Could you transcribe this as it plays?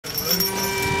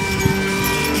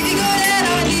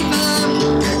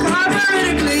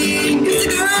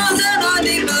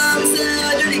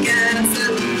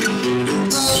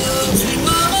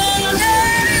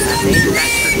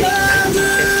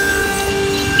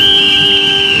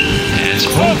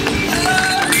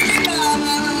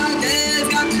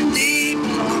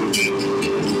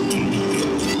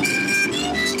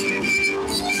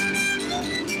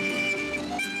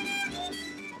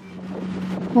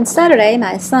On Saturday,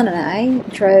 my son and I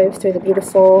drove through the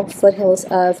beautiful foothills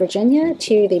of Virginia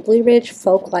to the Blue Ridge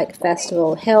Folklife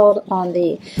Festival held on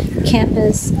the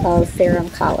campus of Ferrum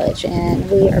College. And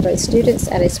we are both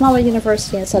students at a smaller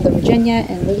university in Southern Virginia,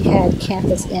 and we had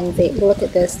campus envy. Look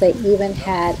at this, they even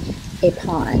had a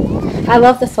pond. I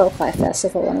love the Folklife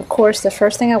Festival, and of course the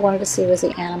first thing I wanted to see was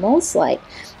the animals, like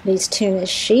these Tunis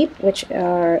sheep, which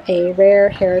are a rare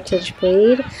heritage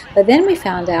breed. But then we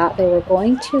found out they were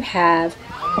going to have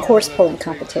a horse pulling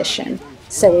competition.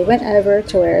 So we went over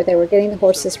to where they were getting the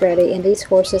horses ready, and these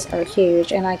horses are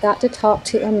huge, and I got to talk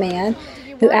to a man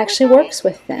who actually works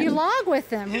with them. You log with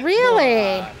them,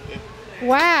 really?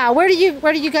 Wow. Where do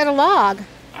you go to log?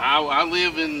 I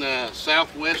live in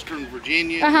southwestern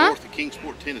Virginia, north of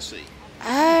Kingsport, Tennessee.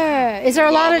 Oh, is there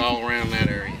a lot of all around that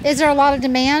area? Is there a lot of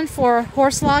demand for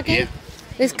horse logging? Yeah,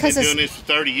 I've been doing this for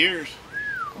 30 years.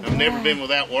 I've never been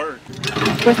without work.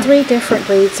 There were three different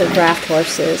breeds of draft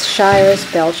horses: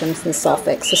 Shires, Belgians, and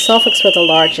Suffolks. The Suffolks were the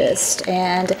largest,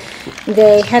 and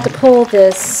they had to pull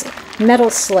this metal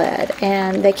sled,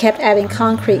 and they kept adding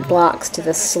concrete blocks to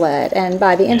the sled, and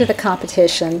by the end of the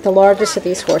competition, the largest of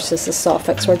these horses, the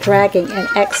Suffolks, were dragging in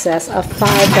excess of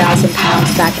 5,000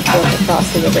 pounds back and forth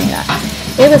across the arena.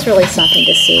 It was really something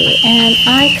to see, and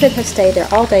I could have stayed there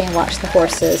all day and watched the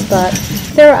horses, but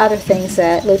there are other things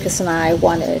that Lucas and I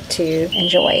wanted to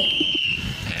enjoy.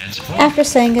 After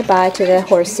saying goodbye to the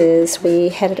horses, we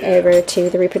headed over to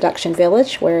the reproduction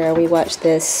village where we watched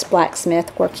this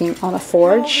blacksmith working on a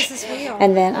forge.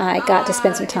 And then I got to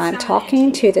spend some time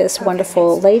talking to this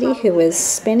wonderful lady who was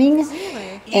spinning.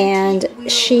 And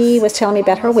she was telling me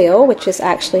about her wheel, which is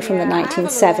actually from the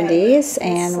 1970s.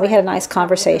 And we had a nice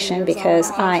conversation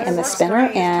because I am a spinner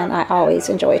and I always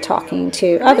enjoy talking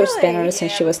to other spinners.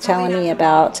 And she was telling me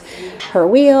about her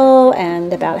wheel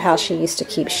and about how she used to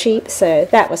keep sheep. So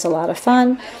that was a lot of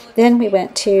fun. Then we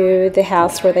went to the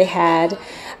house where they had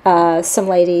some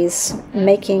ladies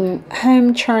making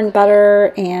home churned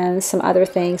butter and some other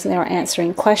things, and they were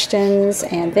answering questions.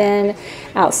 And then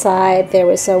outside there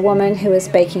was a woman who was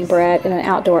baking bread in an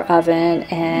outdoor oven,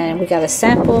 and we got a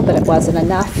sample, but it wasn't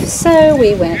enough, so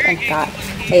we went and got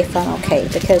a funnel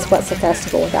cake, because what's a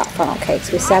festival without funnel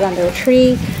cakes? We sat under a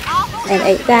tree and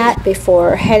ate that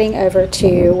before heading over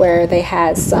to where they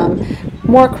had some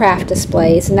more craft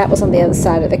displays, and that was on the other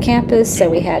side of the campus, so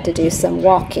we had to do some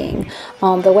walking.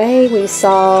 On the way we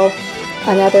saw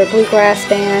another bluegrass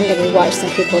band and we watched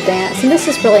some people dance, and this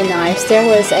is really nice. There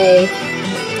was a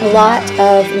lot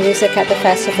of music at the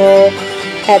festival.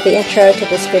 At the intro to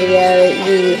this video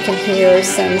you can hear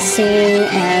some singing,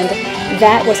 and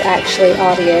that was actually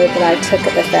audio that I took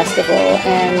at the festival,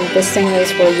 and the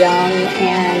singers were young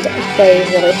and they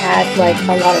really had like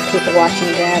a lot of people watching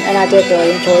them, and I did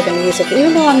really enjoy the music.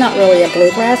 Even though I'm not really a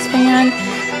bluegrass fan,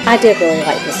 I did really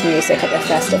like this music at the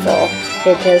festival.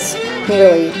 It just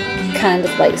really kind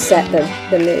of like set the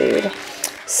mood.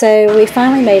 So we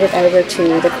finally made it over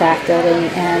to the craft building,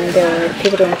 and there were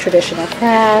people doing traditional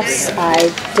crafts. I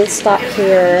did stop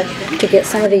here to get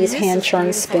some of these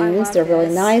hand-churned spoons. They're really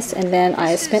nice. And then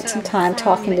I spent some time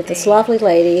talking to this lovely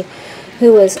lady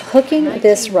who was hooking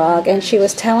this rug, and she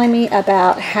was telling me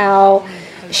about how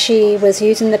she was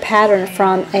using the pattern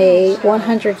from a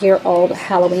 100-year-old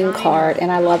Halloween card.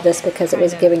 And I love this because it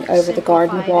was giving over the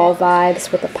garden wall vibes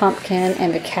with the pumpkin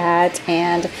and the cat,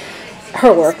 and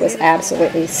her work was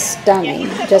absolutely stunning.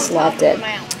 Just loved it.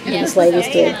 And these ladies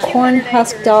did corn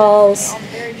husk dolls.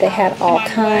 They had all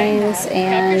kinds,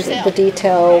 and the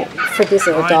detail for these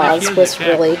little dogs was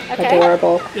really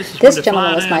adorable. This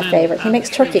gentleman was my favorite. He makes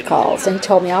turkey calls, and he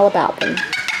told me all about them.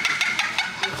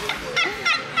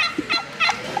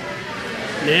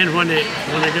 Then when they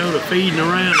go to feeding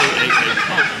around,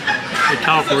 they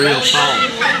talk real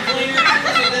soft.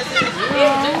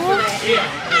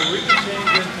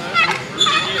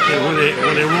 And when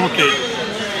they want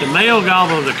the male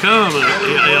gobbler to come, they'll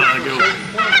go.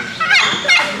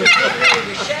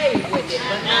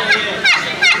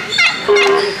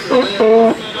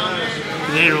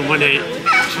 And then when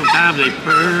sometimes they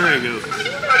purr and go.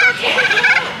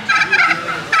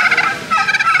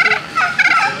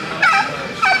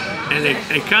 And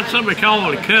they cut something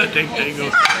called a cut. They go.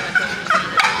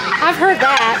 I've heard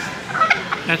that.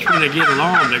 That's when they get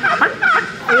along. They go.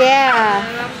 Yeah.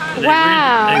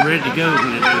 Wow. They're ready to go when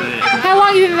they do that. How long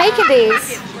have you been making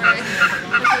these?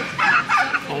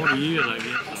 40 years, I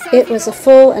guess. It was a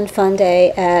full and fun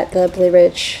day at the Blue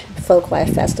Ridge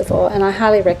Folklife Festival, and I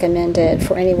highly recommend it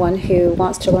for anyone who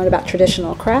wants to learn about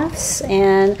traditional crafts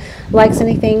and likes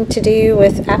anything to do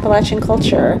with Appalachian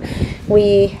culture.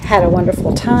 We had a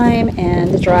wonderful time,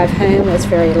 and the drive home was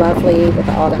very lovely with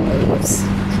the autumn leaves.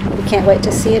 We can't wait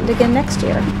to see it again next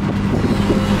year.